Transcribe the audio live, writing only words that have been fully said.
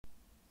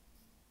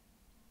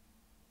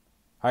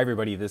Hi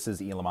everybody, this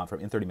is Ian Lamont from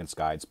In 30 Minutes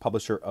Guides,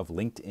 publisher of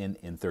LinkedIn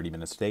in 30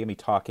 Minutes. Today I'm going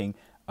to be talking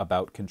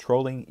about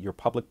controlling your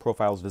public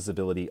profile's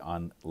visibility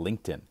on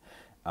LinkedIn.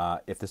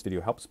 If this video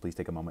helps, please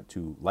take a moment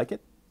to like it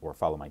or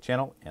follow my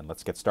channel, and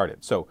let's get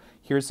started. So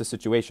here's the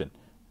situation.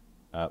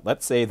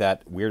 Let's say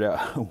that Weird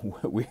Al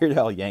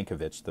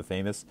Yankovic, the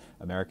famous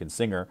American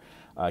singer,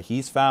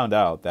 he's found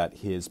out that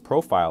his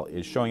profile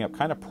is showing up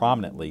kind of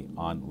prominently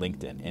on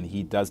LinkedIn, and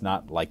he does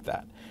not like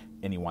that.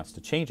 And he wants to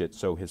change it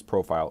so his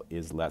profile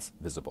is less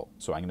visible.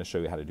 So I'm going to show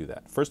you how to do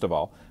that. First of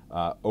all,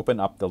 open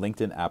up the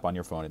LinkedIn app on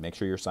your phone and make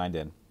sure you're signed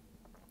in.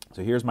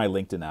 So here's my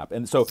LinkedIn app.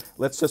 And so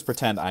let's just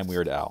pretend I'm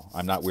Weird Al.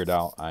 I'm not Weird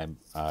Al. I'm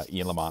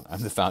Ian Lamont.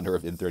 I'm the founder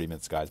of In 30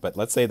 Minutes Guides. But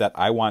let's say that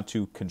I want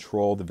to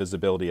control the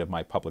visibility of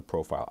my public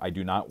profile. I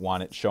do not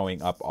want it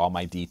showing up all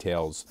my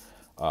details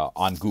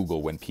on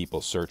Google when people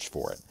search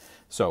for it.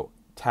 So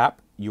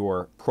tap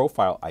your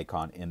profile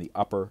icon in the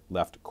upper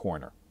left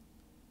corner.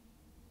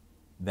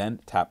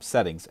 Then tap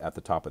Settings at the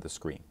top of the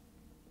screen.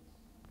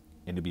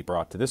 And to be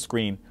brought to this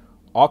screen,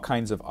 all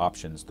kinds of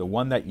options. The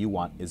one that you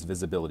want is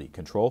visibility.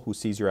 Control who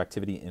sees your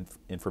activity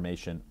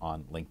information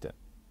on LinkedIn.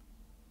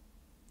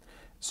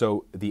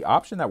 So the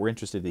option that we're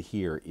interested in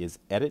here is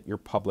Edit your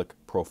public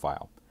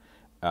profile.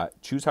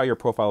 Choose how your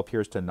profile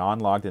appears to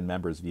non-logged in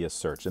members via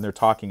search. And they're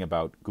talking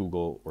about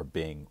Google or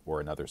Bing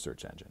or another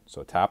search engine.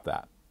 So tap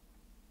that.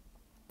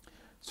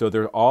 So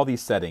there are all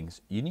these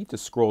settings. You need to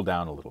scroll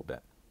down a little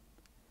bit.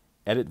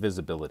 Edit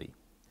visibility.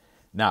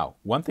 Now,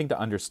 one thing to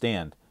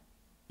understand,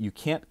 you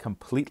can't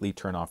completely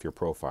turn off your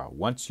profile.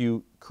 Once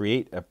you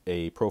create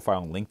a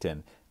profile on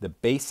LinkedIn, the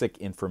basic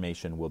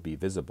information will be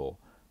visible,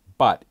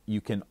 but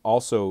you can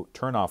also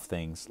turn off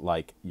things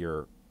like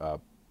your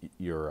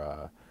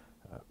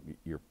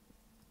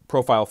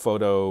profile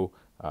photo,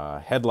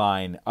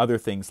 headline, other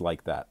things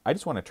like that. I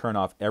just want to turn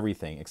off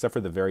everything except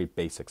for the very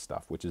basic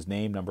stuff, which is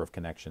name, number of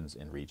connections,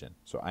 and region.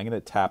 So I'm going to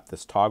tap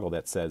this toggle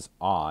that says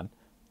on,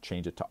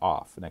 change it to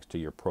off next to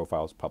your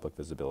profile's public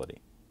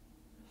visibility.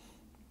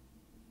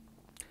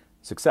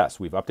 Success.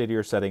 We've updated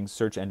your settings.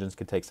 Search engines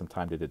can take some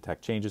time to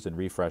detect changes and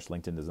refresh.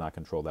 LinkedIn does not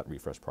control that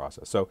refresh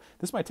process. So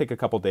this might take a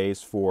couple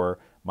days for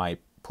my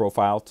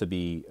profile to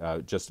be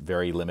just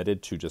very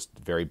limited to just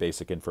very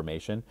basic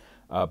information.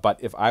 But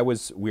if I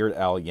was Weird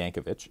Al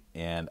Yankovic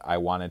and I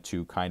wanted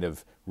to kind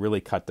of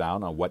really cut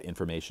down on what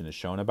information is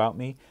shown about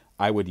me,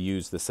 I would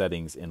use the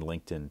settings in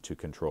LinkedIn to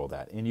control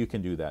that. And you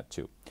can do that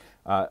too.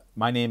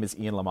 My name is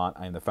Ian Lamont.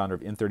 I am the founder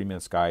of In 30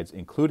 Minutes Guides,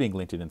 including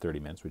LinkedIn in 30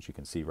 Minutes, which you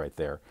can see right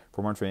there.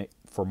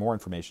 For more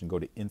information, go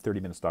to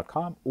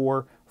in30minutes.com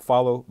or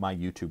follow my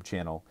YouTube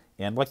channel.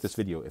 And like this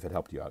video if it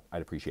helped you out.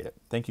 I'd appreciate it.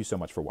 Thank you so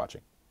much for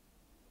watching.